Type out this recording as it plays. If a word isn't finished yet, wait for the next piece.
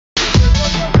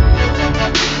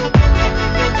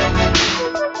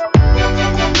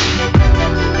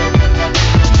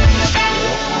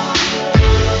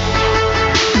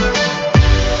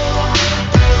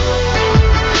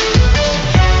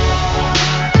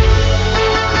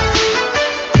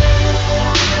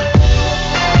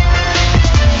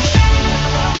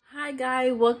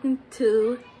welcome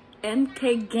to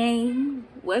MK Game.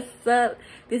 What's up?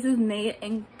 This is Naya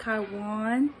and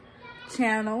Kyjuan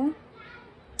channel.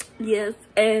 Yes,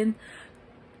 and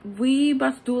we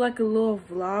about to do like a little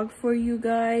vlog for you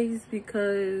guys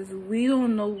because we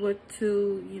don't know what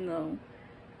to,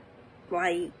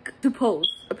 like to post.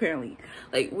 Apparently,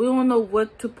 like we don't know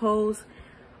what to post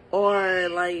or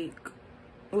like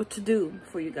what to do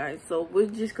for you guys. So we're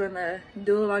just gonna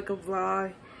do like a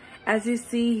vlog. As you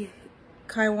see,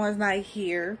 Kyjuan's not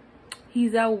here.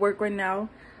 He's at work right now,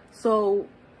 so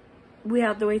we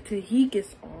have to wait till he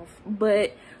gets off.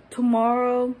 But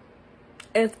tomorrow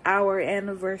is our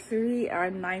anniversary, our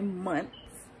 9 months.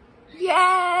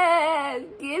 Yeah,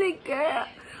 get it, girl.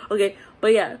 Okay,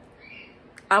 but yeah,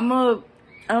 I'm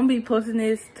gonna be posting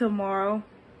this tomorrow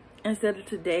instead of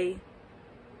today.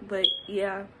 But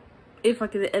yeah, if I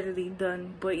get the editing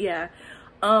done. But yeah,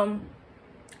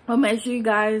 I'll make sure you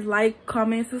guys like,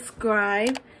 comment,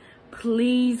 subscribe.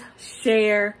 Please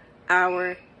share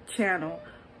our channel.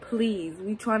 Please,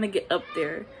 we trying to get up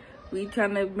there. We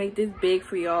trying to make this big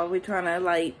for y'all. We trying to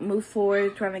like move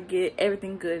forward, trying to get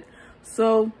everything good.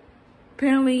 So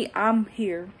apparently I'm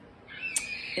here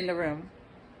in the room.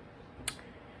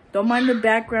 Don't mind the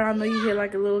background. I know you hear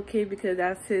like a little kid because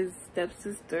that's his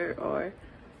stepsister, or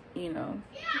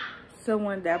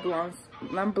someone that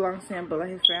not belongs to him, but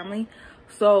like his family.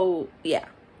 So yeah,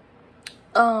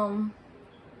 well,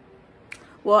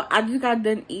 I just got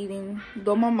done eating.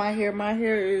 Don't mind my hair. My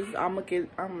hair is I'm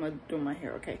gonna do my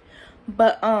hair, okay?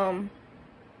 But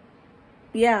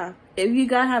yeah, if you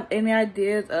guys have any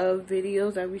ideas of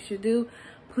videos that we should do,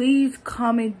 please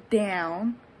comment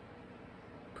down,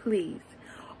 please,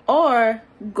 or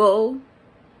go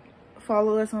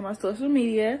follow us on our social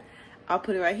media. I'll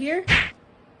put it right here.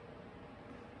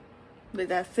 Let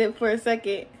that sit for a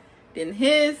second. Then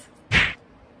his.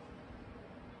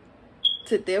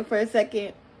 Sit there for a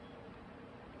second.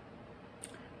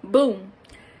 Boom.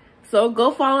 So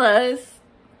go follow us.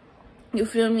 You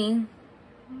feel me?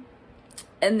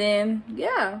 And then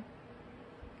yeah,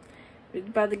 we're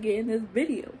about to get in this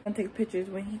video. I'm gonna take pictures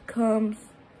when he come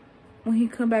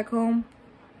back home.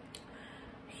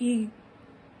 He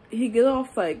get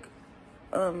off like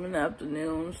in the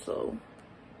afternoon, so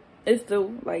it's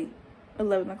still like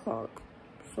 11 o'clock.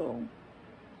 So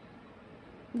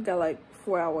we got like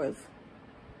 4 hours.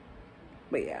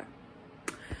 But yeah.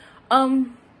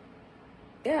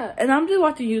 Yeah, and I'm just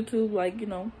watching YouTube, like,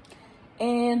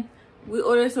 and we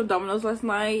ordered some Domino's last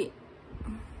night,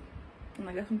 and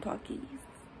I got some Takis.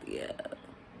 Yeah.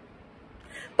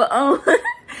 But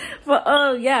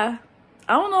yeah,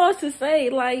 I don't know what to say.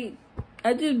 Like,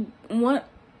 I just want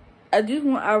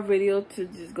our video to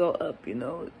just go up, you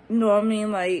know what I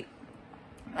mean? Like,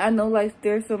 I know like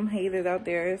there's some haters out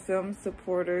there, some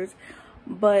supporters,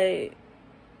 but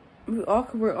we're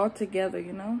all together,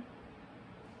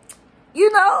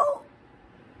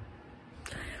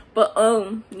 But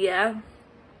yeah,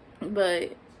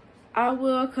 but I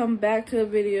will come back to the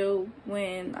video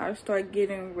when I start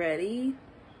getting ready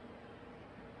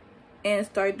and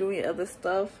start doing other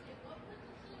stuff.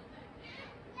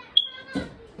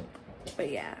 But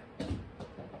yeah,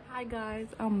 hi guys,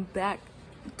 I'm back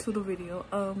to the video.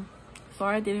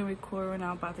 Sorry I didn't record when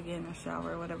I'm about to get in the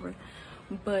shower or whatever,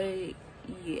 but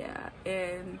yeah,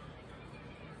 and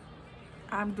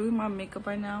I'm doing my makeup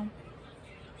right now.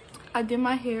 I did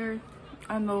my hair.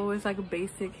 I know it's like a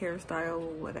basic hairstyle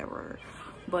or whatever,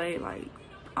 but like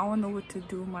I don't know what to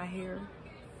do with my hair.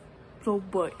 So,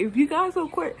 but if you guys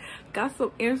got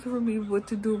some answer for me what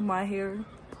to do with my hair,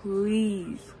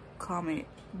 please comment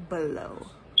below,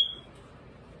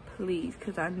 please,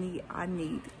 because I need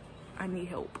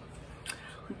help.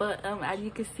 But as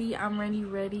you can see, I'm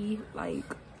ready.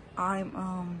 Like,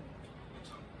 I'm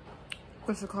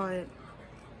what's it called?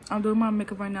 I'm doing my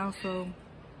makeup right now, so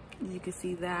you can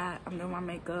see that I'm doing my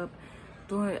makeup.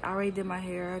 I already did my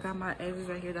hair. I got my edges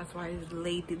right here. That's why I just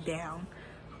laid it down.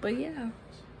 But yeah,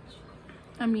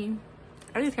 I mean,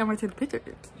 I just got right to the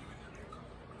pictures.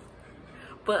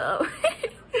 But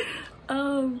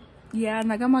yeah,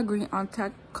 and I got my green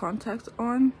contacts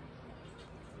on.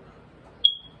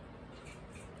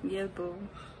 Yeah, boom.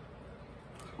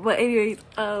 But anyways,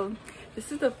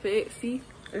 this is the fit. See,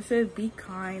 it says "Be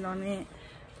kind" on it.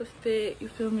 The fit, you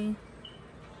feel me?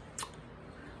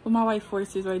 With my white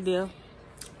forces right there.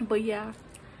 But yeah,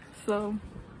 so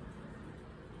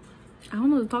I don't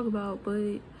know what to talk about, but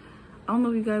I don't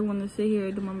know if you guys want to sit here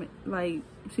and do my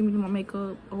see me do my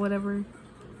makeup or whatever.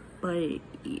 But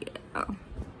yeah,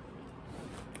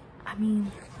 I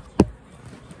mean,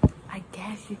 I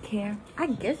guess you can. I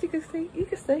guess you can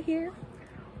sit here.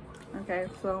 Okay,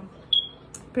 so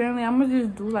apparently I'm gonna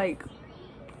just do like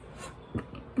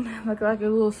a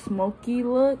little smoky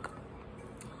look.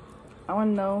 I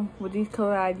don't know with these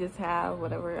colors I just have,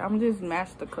 whatever. I'm just match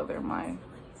the color of my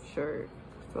shirt.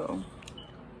 So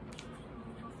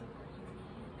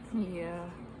yeah.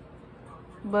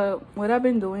 But what I've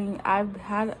been doing, I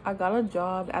got a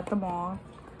job at the mall.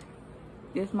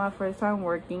 It's my first time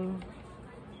working.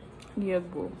 Yeah,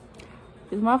 boo.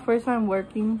 It's my first time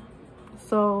working.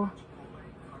 So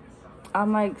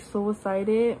I'm like so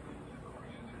excited.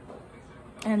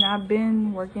 And I've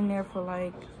been working there for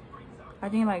like, I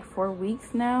think like 4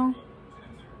 weeks now.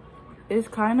 It's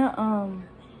kind of,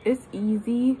 it's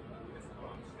easy.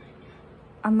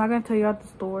 I'm not gonna tell you about the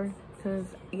store, cause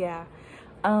yeah.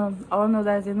 All I know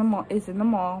that it's in the mall. It's in the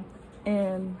mall,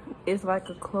 and it's like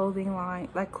a clothing line,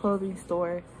 like clothing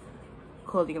store,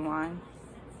 clothing line,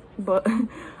 but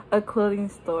a clothing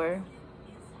store.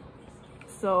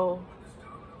 So,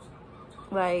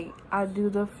 like, I do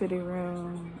the fitting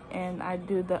room, and I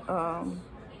do the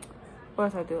what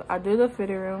else I do? I do the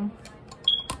fitting room,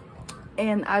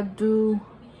 and I do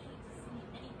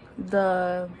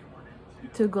the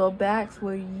to-go bags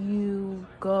where you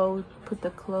go put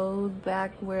the clothes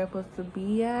back where it's supposed to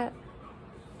be at.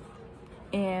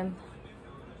 And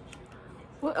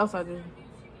what else I do?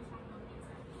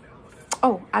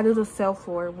 Oh, I do the sell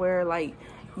floor where like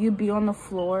you be on the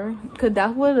floor, cause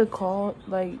that's what it's called.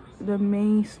 Like the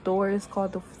main store is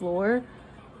called the floor.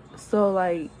 So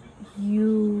like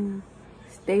you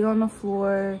stay on the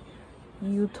floor,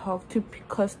 you talk to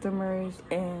customers,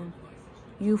 and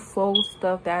you fold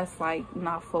stuff that's like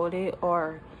not folded,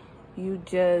 or you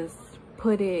just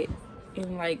put it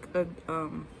in like a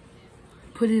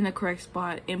put it in the correct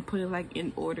spot and put it like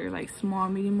in order, like small,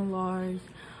 medium, and large.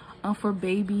 For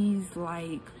babies,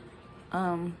 like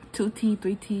 2T,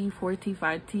 3T, 4T,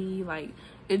 5T, like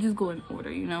it just go in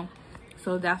order, you know.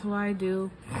 So that's what I do.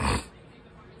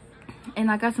 And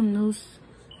I got some new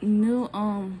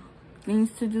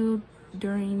things to do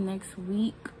during next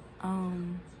week.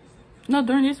 No,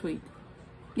 during this week.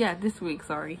 Yeah, this week,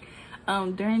 sorry.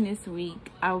 During this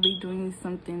week, I'll be doing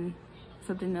something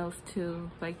else too.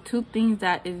 Like 2 things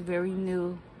that is very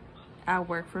new at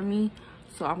work for me.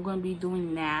 So I'm gonna be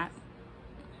doing that.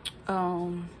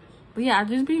 But yeah, I've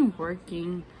just been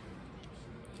working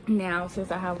now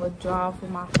since I have a job for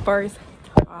my first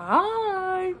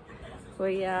time. So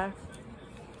yeah.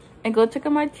 And go check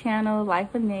out my channel,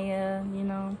 Life of Naya, you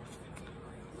know.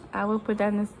 I will put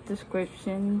that in the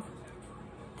description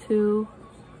too.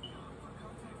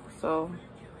 So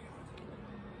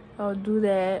I'll do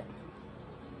that.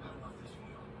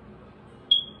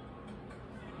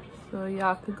 So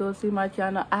y'all could go see my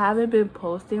channel. I haven't been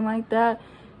posting like that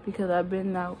because I've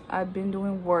been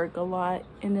doing work a lot,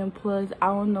 and then plus I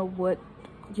don't know what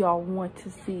y'all want to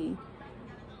see.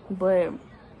 But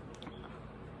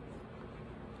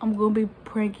I'm gonna be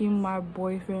pranking my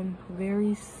boyfriend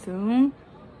very soon.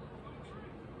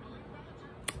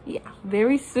 Yeah,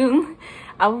 very soon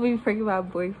I will be pranking my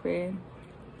boyfriend,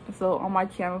 so on my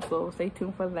channel, so stay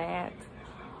tuned for that.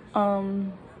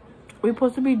 We're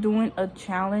supposed to be doing a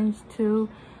challenge too,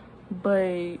 but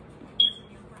I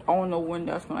don't know when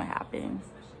that's gonna happen.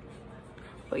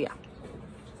 But yeah,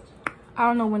 I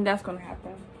don't know when that's gonna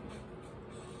happen.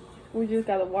 We just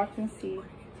gotta watch and see.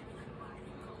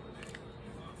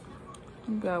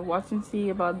 We gotta watch and see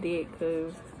about that,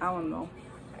 cause I don't know.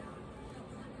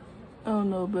 I don't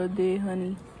know about that,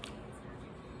 honey.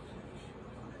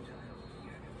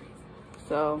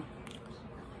 So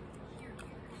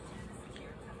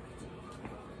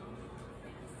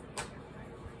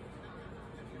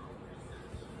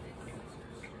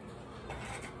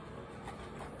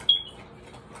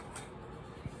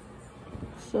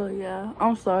yeah,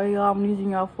 I'm sorry y'all, I'm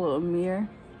using y'all for a mirror.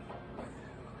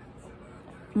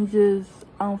 I don't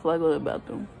feel like going to the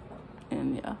bathroom.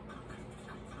 And yeah.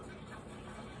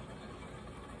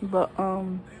 But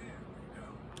and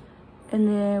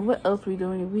then what else we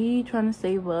doing? We trying to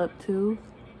save up too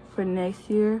for next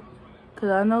year, cause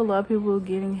I know a lot of people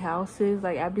getting houses.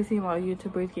 Like I've been seeing a lot of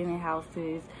YouTubers getting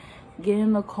houses,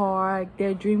 getting a car,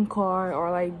 their dream car, or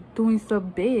like doing stuff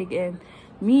big. And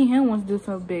me and him wants to do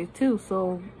something big too.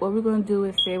 So what we're gonna do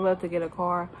is save up to get a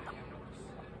car,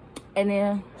 and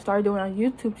then start doing our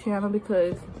YouTube channel,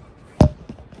 because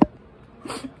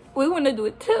we want to do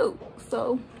it too.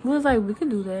 So we was like, we could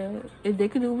do that. If they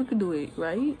could do it, we could do it,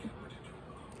 right?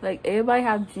 Like everybody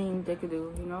have dreams they could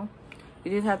do, you know.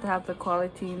 You just have to have the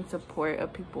quality and support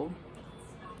of people.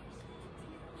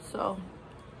 So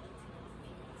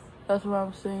that's what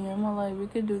I'm saying. I'm like, we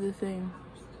could do the same,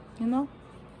 you know.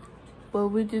 but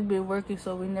we just been working,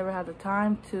 so we never had the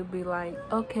time to be like,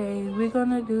 okay, we're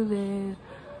gonna do this,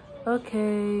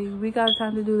 okay, we got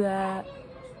time to do that,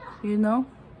 you know.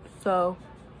 So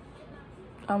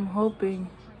I'm hoping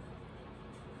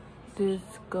this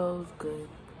goes good.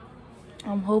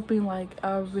 I'm hoping like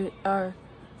I'm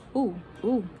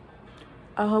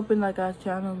hoping like our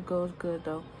channel goes good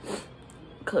though,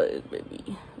 cause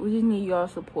baby, we just need y'all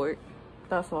support.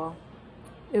 That's all.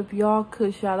 If y'all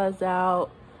could shout us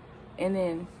out and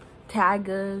then tag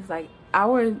us, like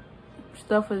our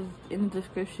stuff is in the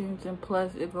descriptions, and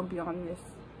plus it's gonna be on this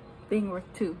thing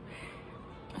too.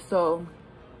 So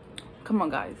come on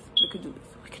guys, we could do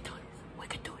this. We could do this. We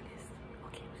could do this.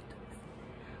 Okay, let's do this.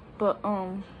 But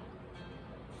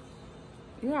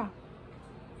yeah,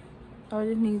 I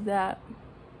just need that.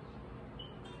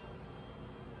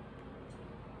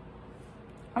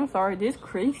 I'm sorry, this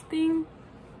crease thing,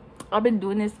 I've been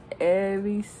doing this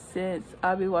ever since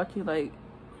I've been watching, like,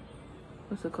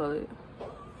 what's it called,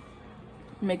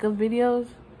 makeup videos.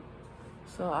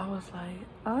 So I was like,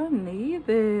 I need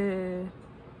this.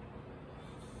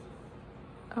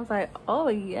 I was like, oh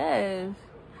yes.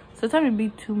 Sometimes it be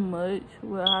too much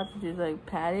where I have to just like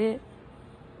pat it,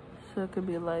 so it could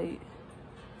be like,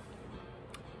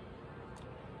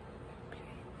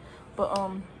 but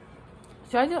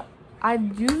so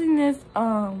I'm using this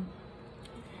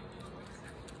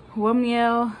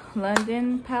Womiel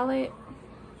London palette.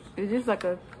 It's just like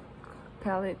a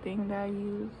palette thing that I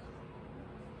use.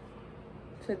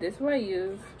 So this is what I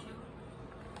use.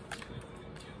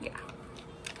 Yeah.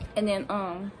 And then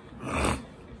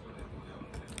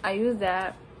I use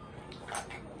that.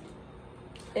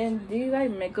 And these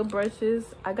like makeup brushes,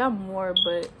 I got more,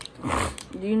 but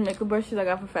these makeup brushes I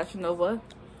got from Fashion Nova.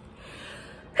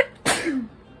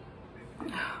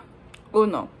 Oh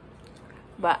no,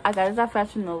 but I got it at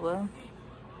Fashion Nova,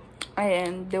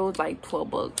 and there was like 12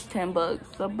 bucks, 10 bucks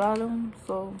about them.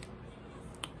 So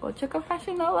go check out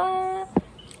Fashion Nova.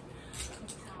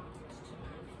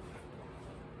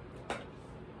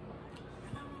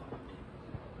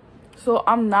 So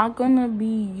I'm not gonna be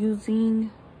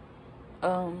using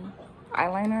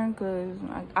eyeliner because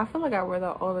I feel like I wear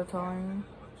that all the time.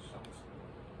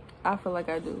 I feel like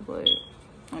I do, but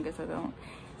I guess I don't.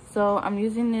 So I'm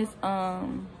using this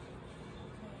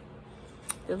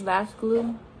lash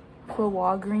glue for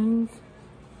Walgreens,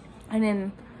 and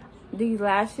then these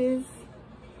lashes,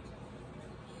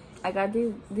 I got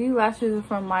these lashes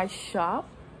from my shop.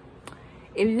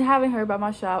 If you haven't heard about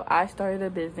my shop, I started a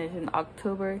business in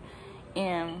October,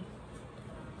 and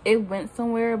it went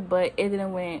somewhere, but it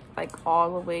didn't went like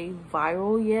all the way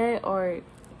viral yet, or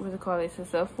what's it called,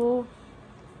 successful,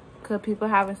 because people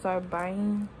haven't started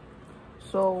buying.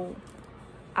 So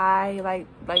I like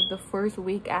the first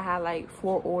week I had like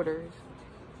 4 orders,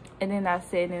 and then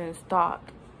that's it, and it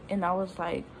stopped, and I was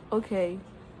like, okay,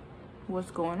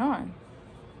 what's going on?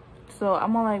 So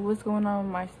I'm all like, what's going on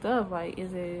with my stuff? Like,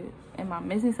 am I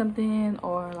missing something,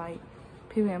 or like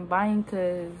people ain't buying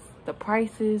because the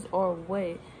prices, or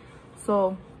what?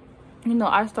 So, you know,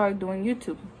 I started doing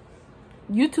YouTube.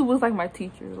 YouTube was like my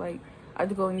teacher. Like, I had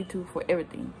to go on YouTube for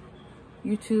everything.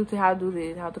 YouTube to how to do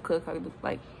this, how to cook, how to do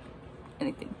like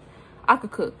anything. I could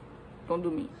cook, don't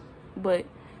do me. But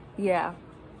yeah,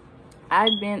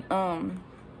 I've been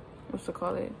what's it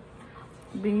called,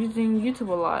 been using YouTube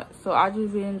a lot. So I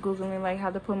just been googling like how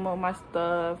to promote my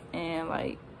stuff, and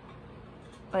like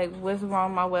what's wrong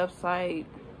with my website.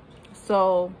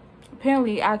 So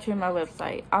apparently I changed my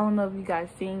website. I don't know if you guys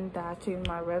seen that I changed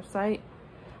my website,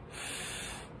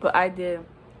 but I did.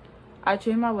 I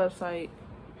changed my website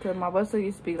because my website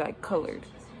used to be like colored.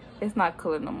 It's not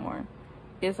colored no more.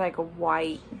 It's like a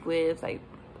white with like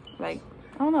I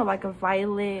don't know, like a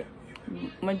violet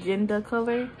magenta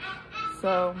color.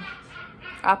 So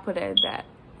I put it at that,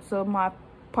 so my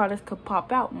products could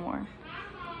pop out more.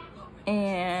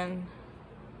 And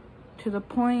to the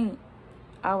point,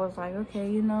 I was like, okay,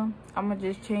 you know, I'm gonna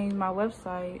just change my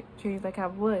website, change like how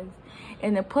it was.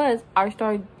 And then plus, I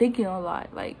started thinking a lot,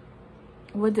 like,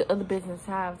 what do other businesses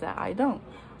have that I don't?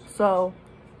 So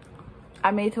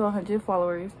I made it to 100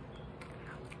 followers.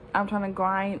 I'm trying to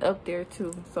grind up there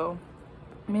too. So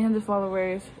 100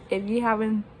 followers. If you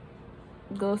haven't,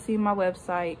 go see my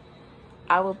website.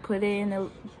 I will put it in the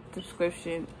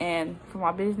description. And for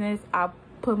my business, I'll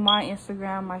put my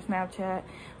Instagram, my Snapchat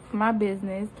for my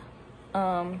business.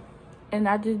 And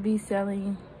I just be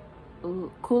selling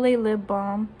Kool-Aid lip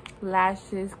balm,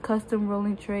 lashes, custom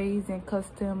rolling trays, and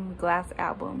custom glass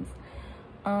albums.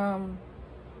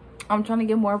 I'm trying to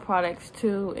get more products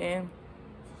too, and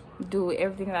do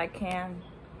everything that I can.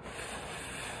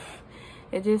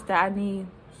 It's just that I need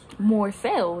more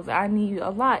sales. I need a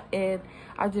lot, and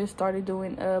I just started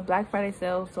doing a Black Friday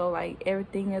sale, so like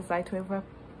everything is like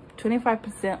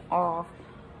 25% off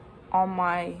on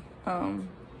my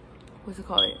what's it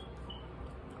called,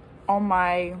 on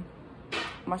my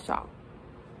shop.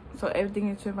 So everything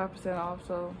is 25% off,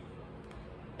 so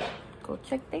go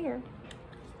check there.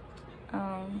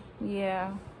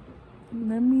 Yeah,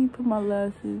 let me put my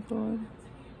lashes on.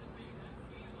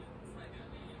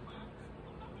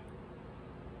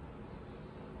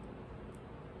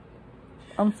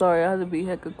 I'm sorry, I had to be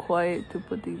hecka quiet to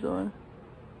put these on.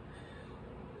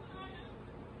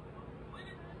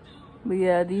 But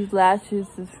yeah, these lashes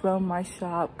is from my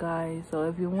shop, guys. So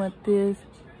if you want this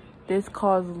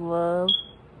calls love.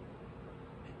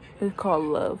 It's called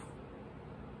Love.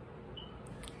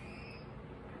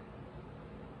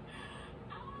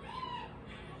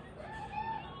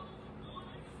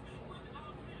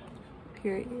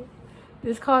 Period.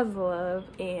 This calls Love,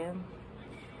 and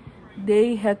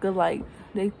they hecka like,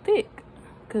 they thick.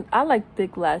 Cause I like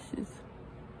thick lashes.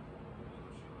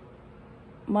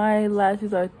 My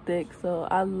lashes are thick, so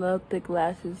I love thick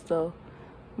lashes. So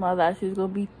my lashes gonna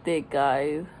be thick,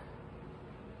 guys.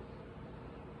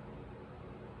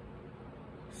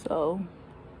 So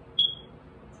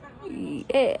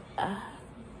yeah.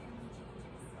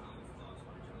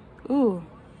 Ooh.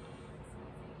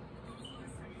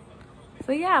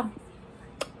 So yeah.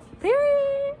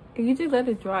 Period. You just let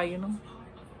it dry, you know.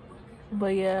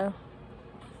 But yeah.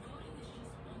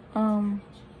 I'm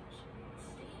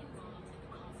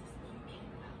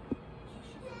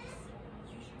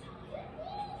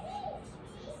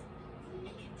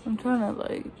trying to,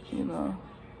 like, you know,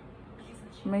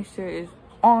 make sure it's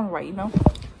on right, you know.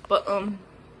 But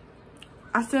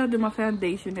I still do my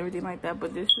foundation and everything like that,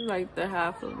 but this is like the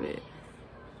half of it.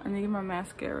 I need my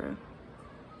mascara.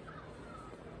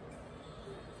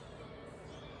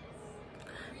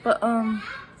 But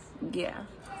yeah.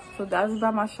 So that's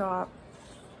about my shop.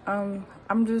 I'm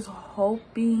just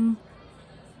hoping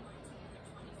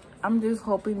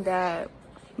that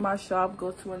my shop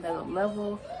goes to another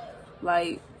level.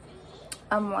 Like,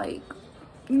 I'm like,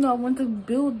 you know, I want to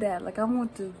build that. Like, I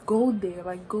want to go there,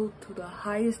 like go to the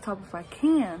highest top if I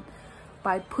can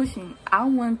by pushing. I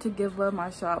want to give up my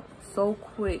shop so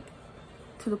quick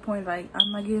to the point like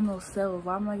I'm not getting no sales.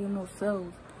 I'm not getting no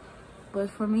sales. But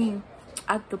for me,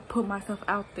 I have to put myself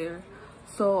out there.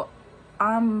 So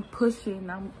I'm pushing.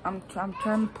 I'm trying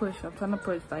to push. I'm trying to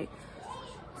push. Like,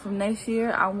 from next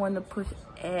year, I want to push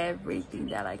everything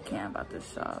that I can about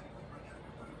this shop.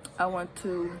 I want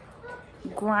to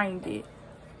grind it,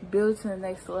 build to the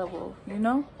next level, you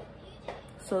know?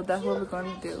 So that's what we're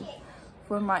going to do.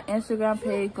 For my Instagram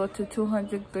page, go to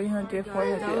 200, 300,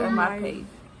 400 on my page.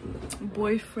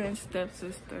 Boyfriend,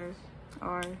 stepsister,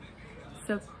 or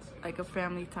like a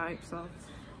family type, so,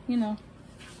 you know.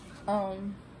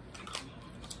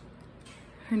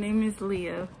 Her name is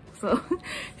Leah, so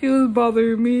she was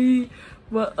bothering me.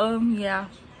 But yeah.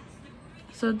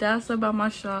 So that's about my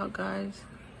shop, guys.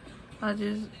 I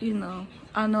just, you know,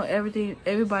 I know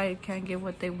everybody can't get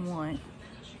what they want,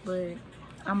 but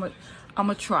I'm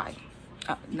a try.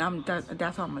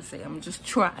 That's all I'm gonna say. I'm just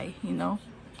try, you know.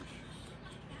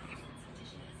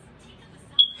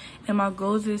 And my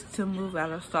goals is to move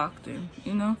out of Stockton,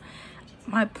 you know.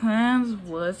 My plans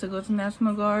was to go to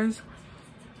National Guards,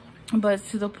 but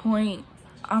to the point,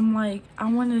 I'm like,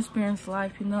 I want to experience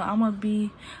life, you know. I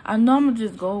know I'm gonna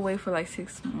just go away for like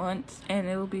 6 months and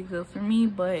it will be good for me,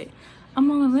 but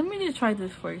let me just try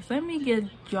this first. Let me get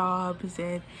jobs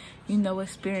and, you know,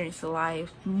 experience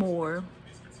life more.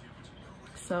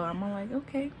 So I'm like,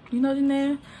 okay, you know,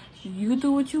 Janae, you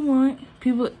do what you want.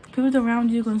 People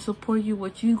around you are gonna support you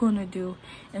what you gonna do,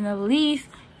 and at least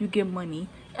you get money.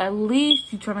 At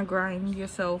least you trying to grind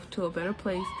yourself to a better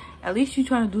place. At least you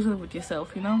trying to do something with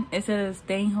yourself, you know, instead of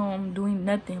staying home doing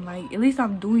nothing. Like, at least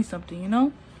I'm doing something, you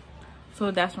know. So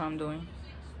that's what I'm doing.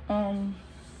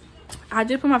 I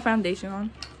just put my foundation on.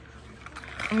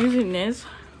 I'm using this,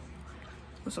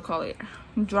 what's it called,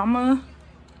 Drama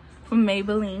from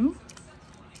Maybelline.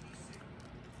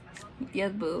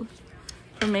 Yes, boo,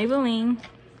 from Maybelline.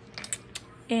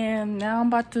 And now I'm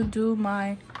about to do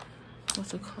my,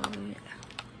 what's it called,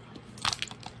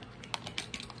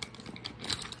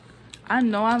 I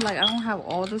know I don't have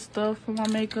all the stuff for my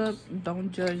makeup.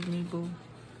 Don't judge me, boo.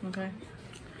 Okay?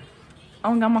 I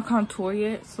don't got my contour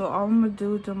yet, so all I'm gonna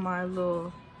do to my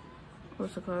little,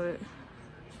 what's it called?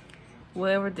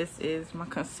 Whatever this is, my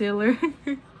concealer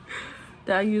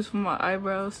that I use for my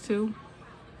eyebrows too.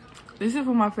 This is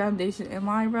for my foundation and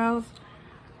my eyebrows.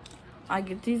 I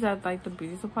get these at like the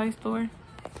beauty supply store.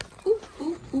 Ooh,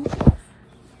 ooh, ooh.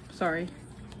 Sorry.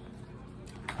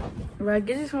 But I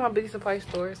get this from my big supply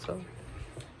store, so.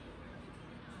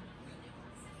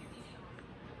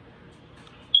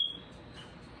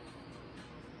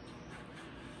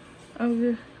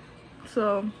 Okay,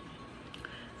 so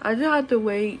I just have to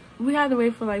wait. We had to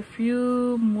wait for like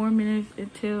few more minutes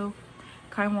until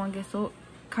Kyjuan gets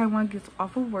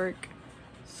off of work.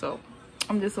 So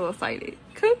I'm just so excited.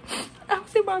 Cause I don't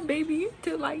see my baby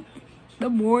till like the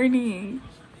morning.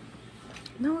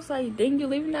 And I was like, dang, you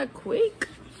leaving that quick?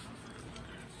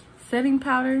 Setting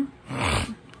powder.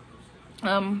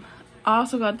 I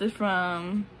also got this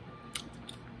from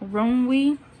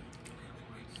Romwe.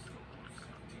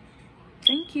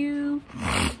 Thank you.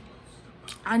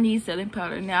 I need setting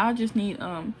powder. Now I just need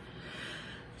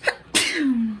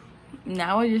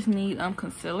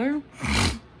concealer.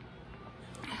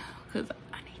 Cause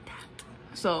I need that.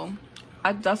 So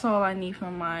that's all I need for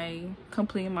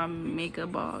completing my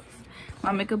makeup box.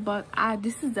 My makeup box.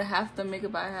 This is half the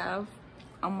makeup I have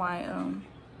on my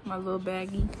my little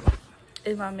baggie.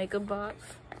 Is my makeup box.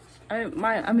 I don't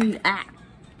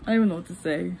even know what to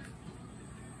say.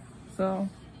 So.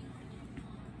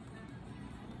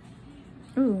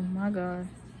 Oh my god.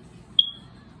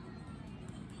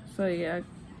 So yeah.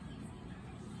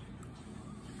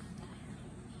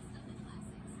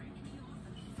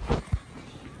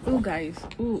 Ooh guys.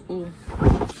 Ooh.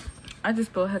 I just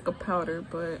spilled heck of powder,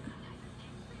 but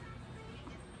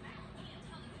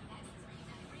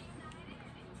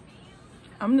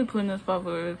I'm gonna put in the spot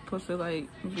where it's supposed to like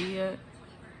be at.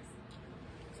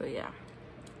 So yeah.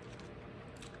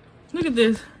 Look at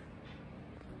this.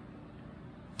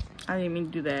 I didn't mean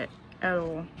to do that at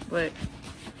all, but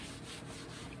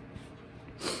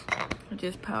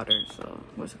just powder, so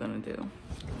what's it gonna do?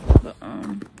 But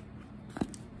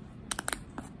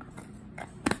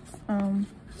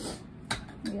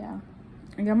yeah,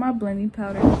 I got my blending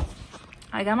powder.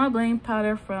 I got my blending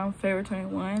powder from Forever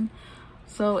 21,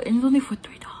 so it's only for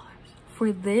 $3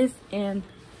 for this and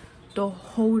the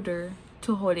holder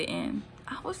to hold it in.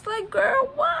 I was like,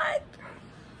 girl, what?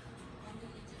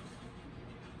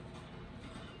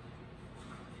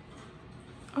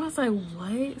 I was like,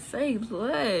 what? Say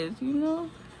less, you know?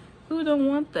 Who don't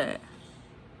want that?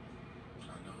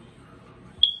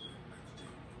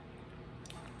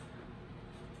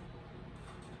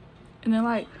 And then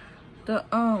like the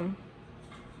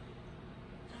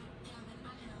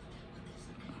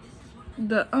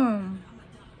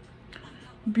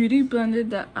beauty blender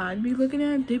that I'd be looking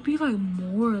at, they'd be like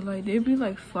more, like they'd be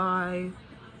like 5,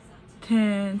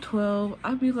 10, 12.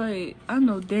 I'd be like, I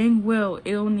know dang well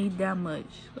it don't need that much.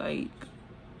 Like,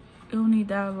 it don't need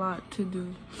that a lot to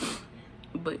do.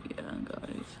 But yeah,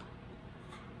 guys.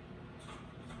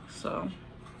 So,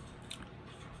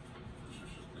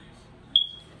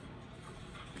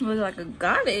 look like a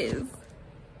goddess.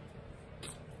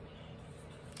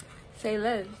 Say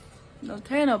less. Don't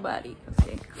tell nobody.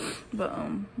 Okay. But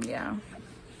yeah.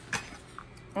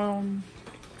 Now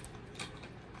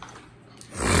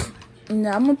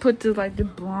I'm gonna put the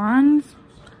bronze.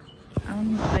 I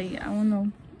don't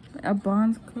know, a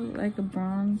bronze color, like a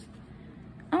bronze.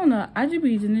 I don't know. I just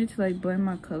be using it to like blend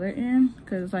my color in,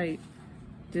 cause like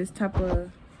this type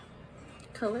of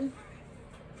color,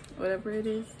 whatever it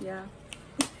is, yeah,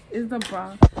 it's the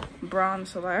bronze.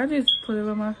 So like I just put it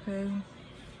on my face,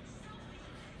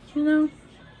 you know,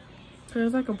 cause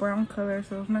it's like a brown color,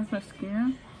 so it makes my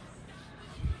skin.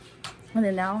 And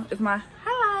then now it's my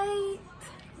highlight.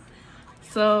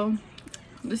 So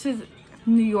this is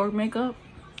New York makeup.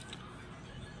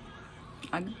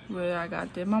 Where I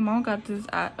got this. My mom got this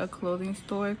at a clothing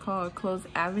store called Clothes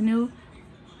Avenue.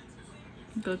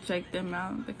 Go check them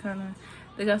out.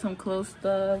 They got some clothes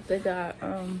stuff. They got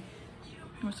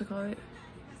what's it called?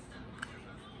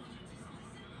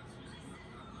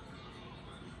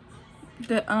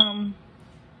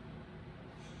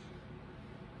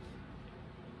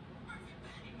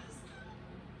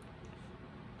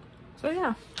 So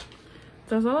yeah,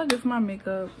 that's all I do for my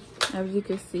makeup. As you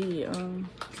can see,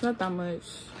 it's not that much.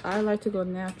 I like to go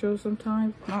natural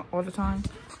sometimes, not all the time,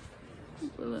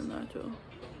 but a little natural.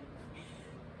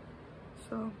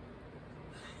 So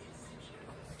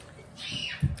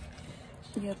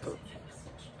yeah,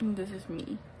 this is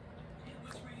me.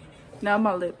 Now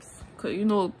my lips, cause you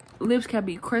know lips can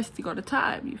be crusty all the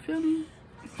time. You feel me?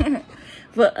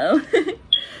 But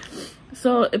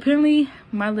so apparently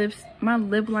my lip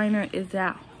liner is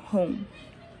at home.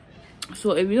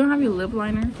 So if you don't have your lip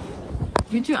liner,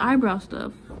 get your eyebrow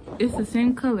stuff. It's the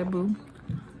same color, boo.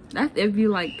 That's if you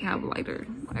like have lighter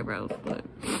eyebrows. But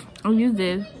I'll use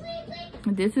this.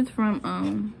 This is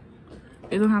from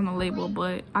it don't have no label,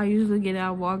 but I usually get it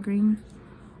at Walgreens,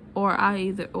 or I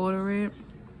either order it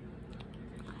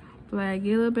Like,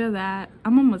 get a little bit of that.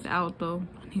 I'm almost out though.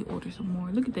 I need to order some more.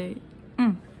 Look at that.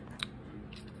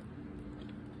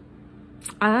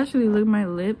 I actually lick my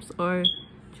lips or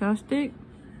chopstick.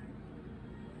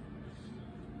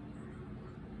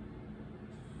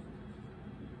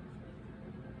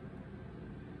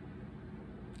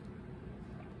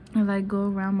 And like go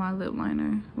around my lip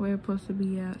liner where it's supposed to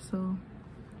be at, so.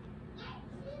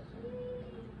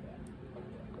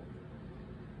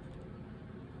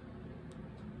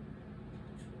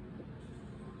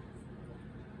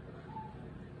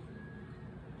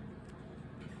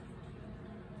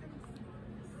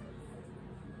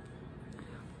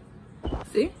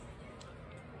 See?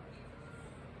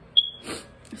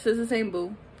 It's just the same,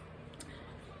 boo.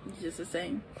 It's just the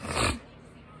same.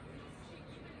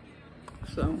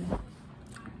 So.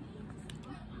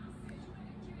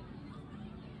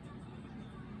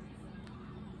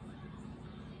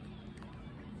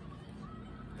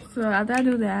 So after I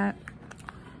do that,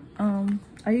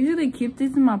 I usually keep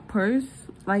this in my purse,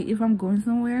 like if I'm going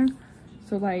somewhere.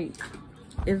 So like,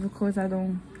 if of course I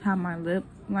don't have my lip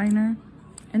liner.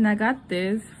 And I got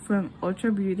this from Ultra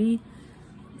Beauty.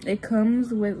 It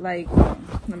comes with like,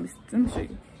 let me show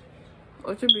you.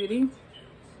 Ultra Beauty.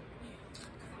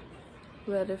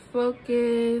 Let it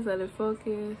focus, let it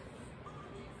focus.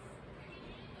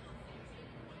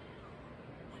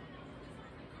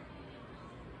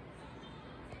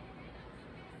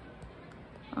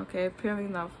 Okay, apparently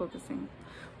not focusing.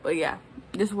 But yeah,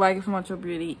 this is what I get from Ultra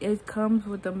Beauty. It comes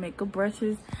with the makeup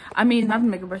brushes. I mean, not the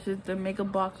makeup brushes, the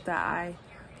makeup box that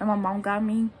my mom got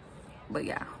me. But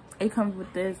yeah, it comes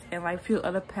with this and like a few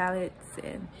other palettes,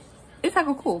 and it's like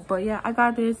a cool. But yeah, I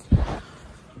got this.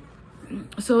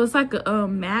 So it's like a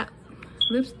matte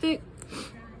lipstick.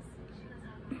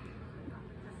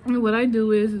 And what I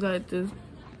do is like just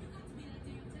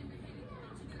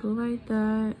go like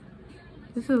that,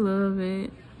 just a little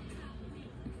bit,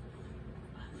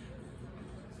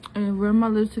 and rub my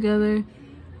lips together.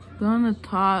 Go on the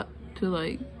top to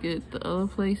like get the other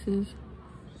places.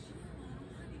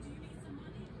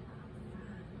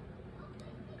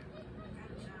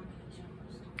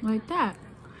 Like that.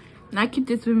 And I keep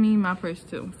this with me in my purse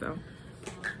too, so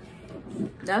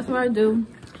that's what I do.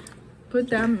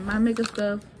 Put down my makeup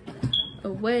stuff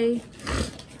away.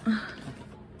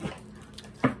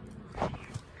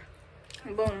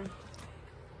 Boom.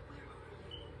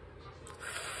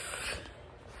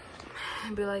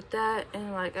 And be like that,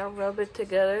 and like I rub it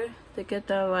together to get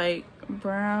that like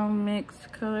brown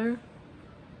mixed color.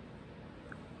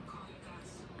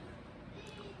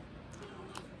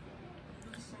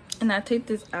 And I take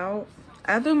this out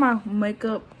after my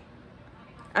makeup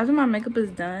is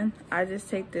done. I just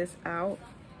take this out.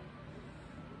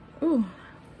 Ooh,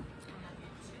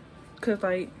 cause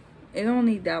like it don't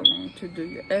need that long to do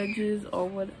your edges or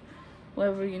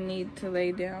whatever you need to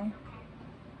lay down.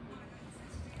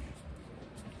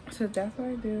 So that's what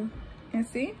I do. And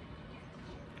see,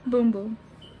 boom boom.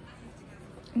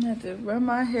 I have to rub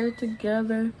my hair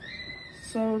together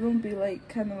so it don't be like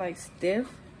kind of like stiff.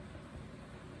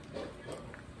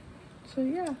 So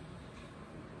yeah,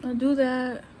 I do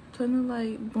that, trying to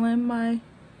like blend my,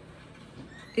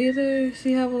 either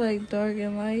see how like dark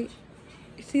and light,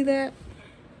 you see that?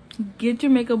 Get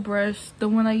your makeup brush, the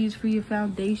one I use for your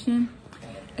foundation,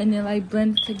 and then like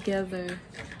blend it together,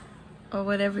 or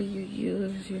whatever you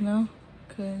use, you know?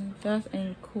 Cause that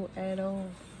ain't cool at all.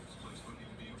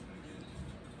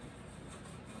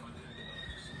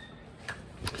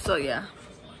 So yeah.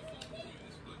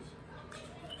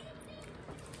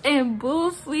 And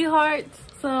boo, sweethearts,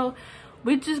 so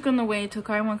we're just gonna wait until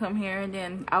Kyjuan come here, and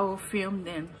then I will film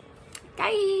then.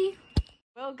 Bye.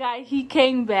 Well guys, he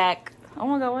came back. Oh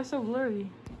my god, why so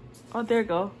blurry? Oh, there you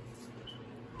go.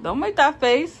 Don't make that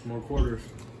face. More quarters.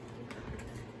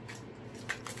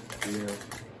 Yeah.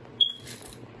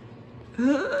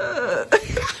 More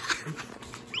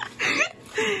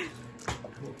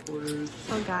quarters.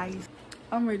 So guys,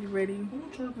 I'm ready. I'm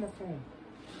gonna charge my phone.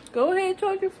 Go ahead and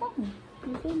charge your phone.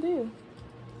 You can do.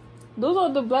 Those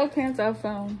are the black pants I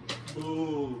found.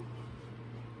 Ooh.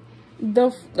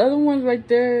 The other one's right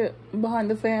there behind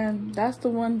the fan. That's the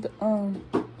one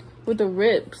with the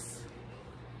rips.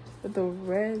 With the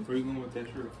red. Where you going with that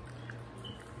shirt?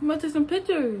 I'm about to take some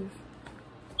pictures.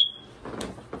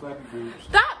 Flappy boobs.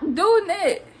 Stop doing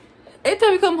it. Every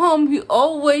time you come home, you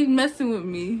always messing with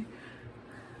me.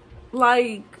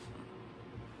 Like,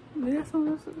 there's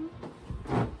something else to do.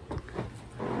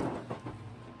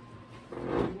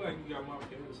 You got my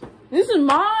pants. This is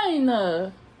mine.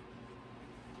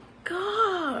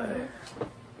 God.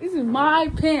 This is my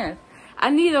pants. I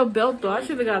need a belt though. I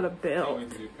should have got a belt.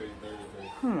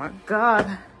 Oh my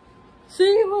god.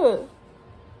 See, look.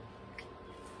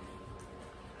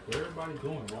 What everybody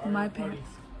doing? Why My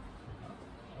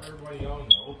everybody out in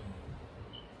the open?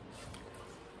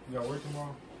 You got work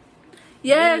tomorrow?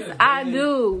 Yes, I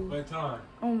do. What time?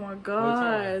 Oh my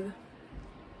God.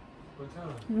 What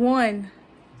time? 1.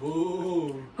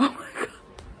 Boo. Oh my God.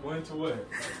 1 to what?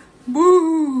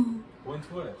 Boo. 1 to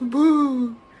what?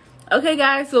 Boo. Okay,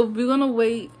 guys, so we're gonna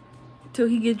wait till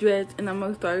he gets dressed and I'm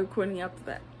gonna start recording after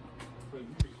that. Wait,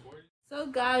 you recording? So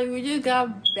guys, we just got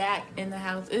back in the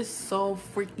house. It's so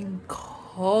freaking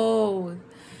cold.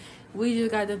 We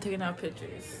just got done taking our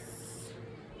pictures.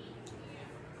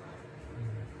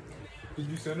 Did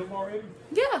you send them already?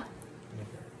 Yeah.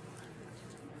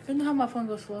 I know how my phone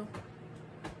goes slow.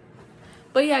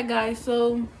 But yeah, guys,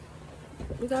 so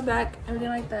we got back, everything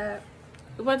like that.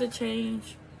 We're about to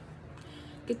change,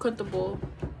 get comfortable.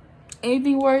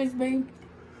 Anything worries, babe?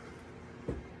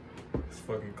 It's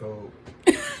fucking cold.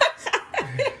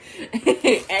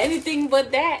 Anything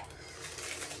but that.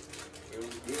 It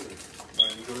was good.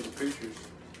 I enjoyed the pictures.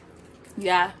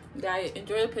 Yeah, guys,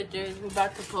 enjoy the pictures. We're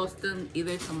about to post them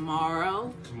either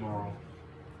tomorrow. Tomorrow.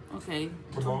 Okay.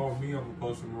 Tomorrow, me, I'm gonna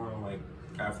post tomorrow like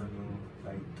afternoon,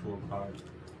 like 2 o'clock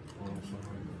or something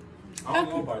like that. I don't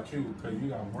know about you, because you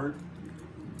got work.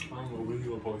 I don't know when you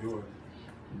gonna post yours.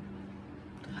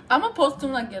 I'm gonna post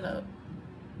them when I get up.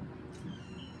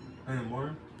 In the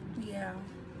morning? Yeah.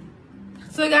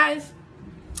 So guys,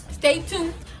 stay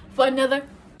tuned for another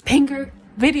banger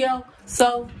video.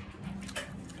 So,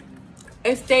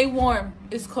 and stay warm.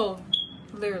 It's cold.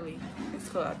 Literally. It's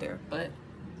cold out there. But,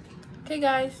 okay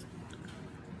guys.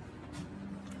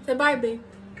 Say bye, babe.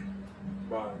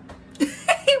 Bye.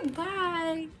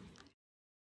 Bye.